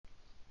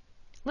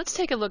Let's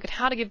take a look at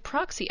how to give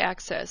proxy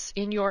access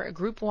in your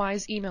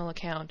GroupWise email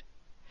account.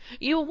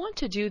 You will want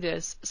to do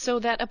this so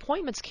that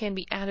appointments can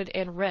be added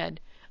and read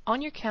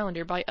on your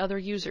calendar by other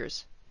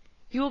users.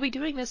 You will be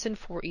doing this in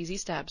 4 easy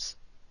steps.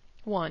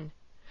 1.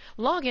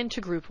 Log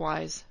into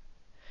GroupWise.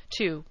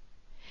 2.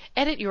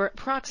 Edit your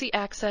proxy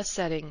access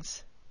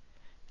settings.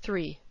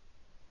 3.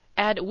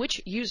 Add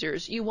which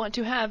users you want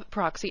to have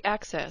proxy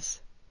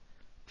access.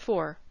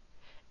 4.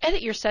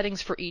 Edit your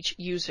settings for each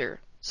user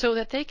so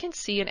that they can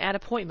see and add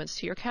appointments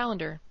to your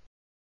calendar.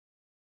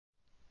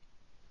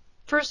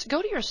 First,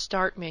 go to your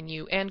Start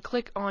menu and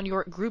click on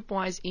your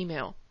GroupWise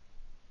email.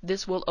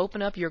 This will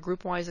open up your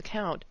GroupWise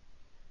account.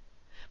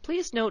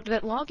 Please note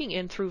that logging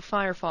in through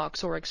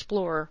Firefox or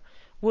Explorer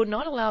will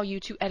not allow you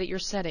to edit your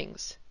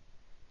settings.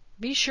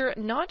 Be sure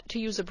not to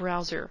use a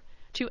browser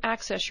to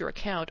access your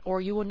account, or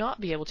you will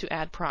not be able to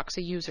add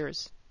proxy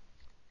users.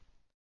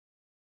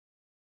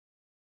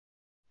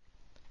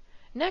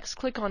 Next,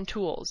 click on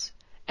Tools,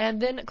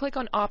 and then click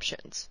on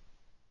Options.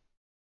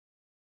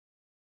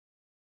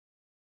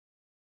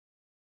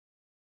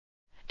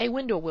 A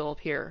window will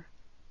appear.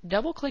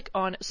 Double-click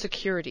on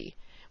Security,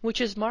 which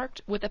is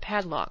marked with a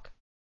padlock.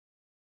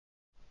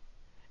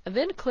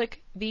 Then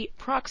click the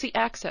Proxy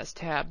Access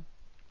tab.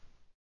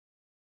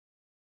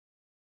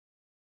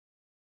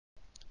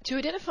 To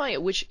identify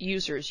which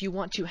users you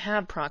want to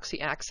have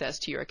proxy access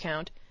to your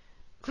account,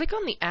 click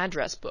on the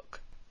Address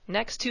book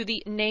next to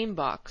the Name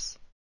box.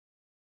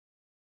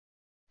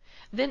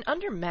 Then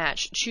under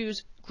Match,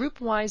 choose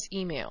GroupWise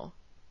Email.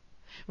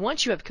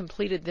 Once you have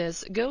completed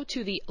this, go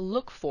to the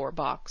Look For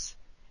box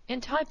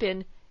and type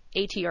in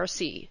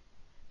ATRC.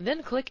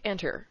 Then click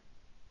Enter.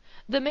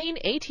 The main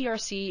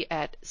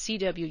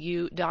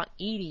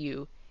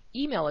atrc@cwu.edu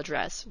email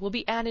address will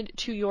be added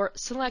to your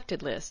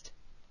selected list.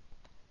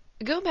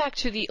 Go back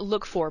to the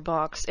Look For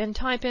box and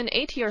type in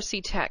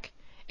ATRC Tech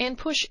and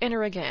push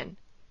Enter again.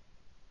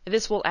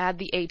 This will add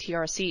the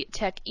ATRC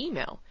Tech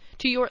email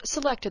to your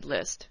selected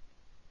list.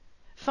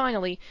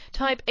 Finally,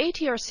 type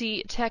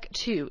ATRC Tech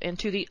 2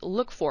 into the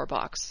Look For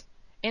box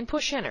and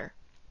push Enter.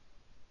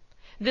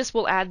 This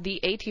will add the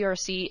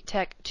ATRC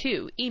Tech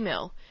 2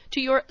 email to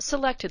your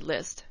selected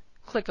list.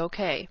 Click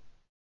OK.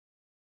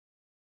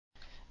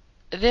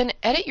 Then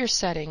edit your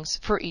settings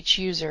for each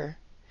user.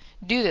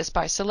 Do this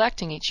by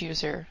selecting each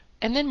user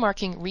and then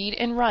marking Read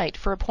and Write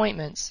for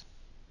appointments.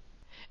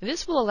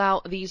 This will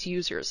allow these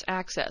users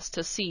access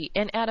to see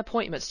and add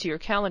appointments to your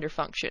calendar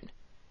function,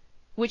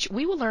 which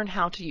we will learn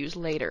how to use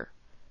later.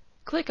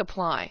 Click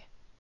Apply.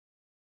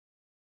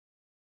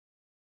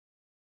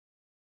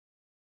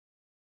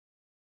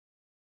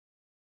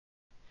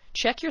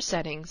 Check your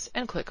settings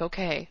and click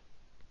OK.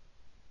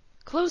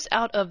 Close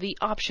out of the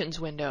Options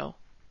window.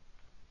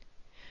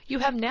 You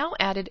have now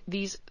added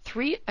these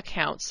 3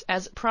 accounts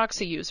as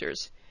proxy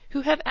users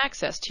who have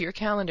access to your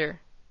calendar.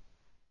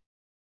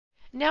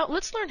 Now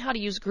let's learn how to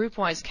use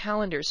GroupWise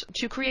calendars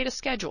to create a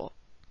schedule.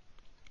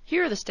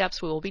 Here are the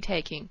steps we will be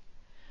taking.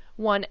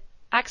 1.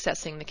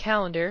 Accessing the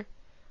calendar.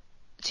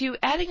 2.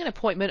 Adding an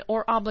appointment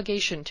or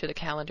obligation to the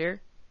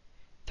calendar.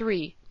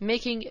 3.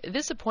 Making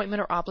this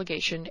appointment or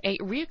obligation a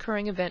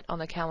recurring event on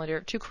the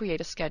calendar to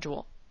create a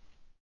schedule.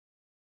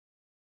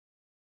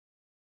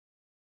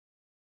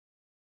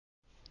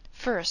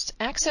 First,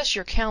 access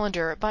your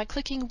calendar by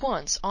clicking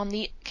once on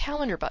the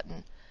Calendar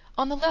button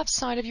on the left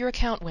side of your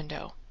account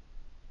window.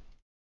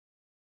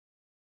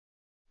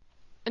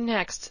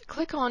 Next,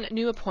 click on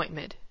New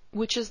Appointment,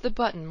 which is the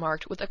button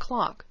marked with a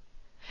clock.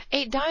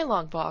 A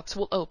dialog box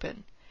will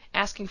open,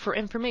 asking for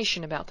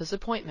information about this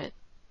appointment.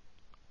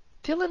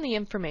 Fill in the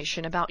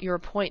information about your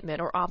appointment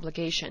or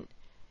obligation,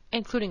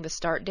 including the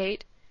start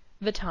date,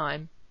 the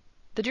time,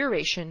 the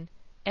duration,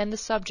 and the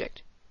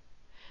subject.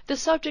 The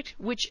subject,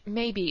 which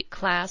may be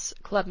class,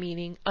 club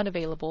meeting,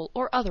 unavailable,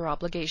 or other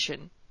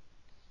obligation.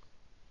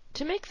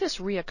 To make this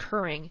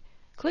reoccurring,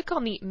 click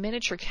on the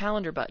Miniature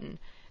Calendar button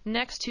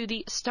next to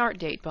the Start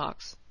Date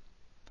box.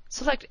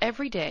 Select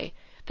every day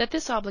that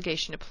this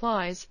obligation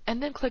applies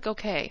and then click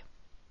OK.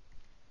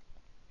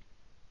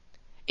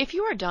 If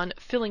you are done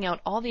filling out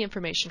all the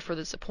information for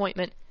this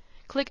appointment,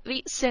 click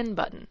the Send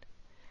button.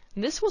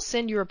 This will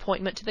send your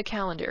appointment to the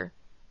calendar.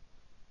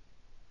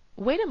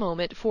 Wait a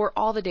moment for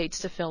all the dates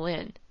to fill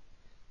in.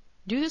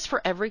 Do this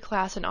for every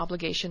class and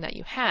obligation that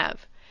you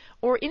have,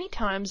 or any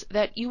times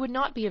that you would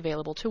not be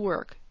available to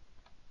work.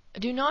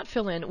 Do not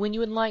fill in when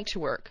you would like to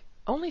work.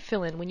 Only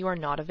fill in when you are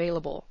not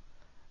available.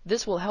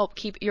 This will help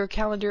keep your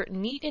calendar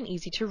neat and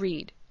easy to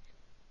read.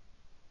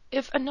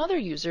 If another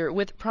user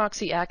with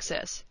proxy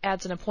access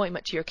adds an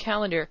appointment to your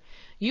calendar,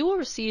 you will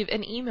receive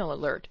an email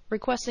alert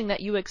requesting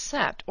that you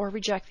accept or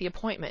reject the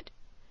appointment.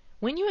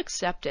 When you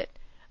accept it,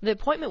 the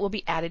appointment will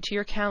be added to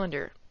your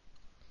calendar.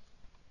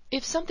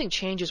 If something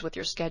changes with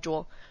your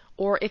schedule,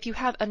 or if you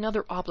have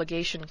another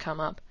obligation come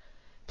up,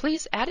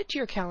 please add it to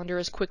your calendar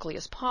as quickly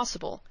as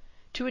possible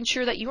to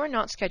ensure that you are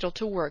not scheduled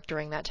to work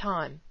during that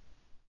time.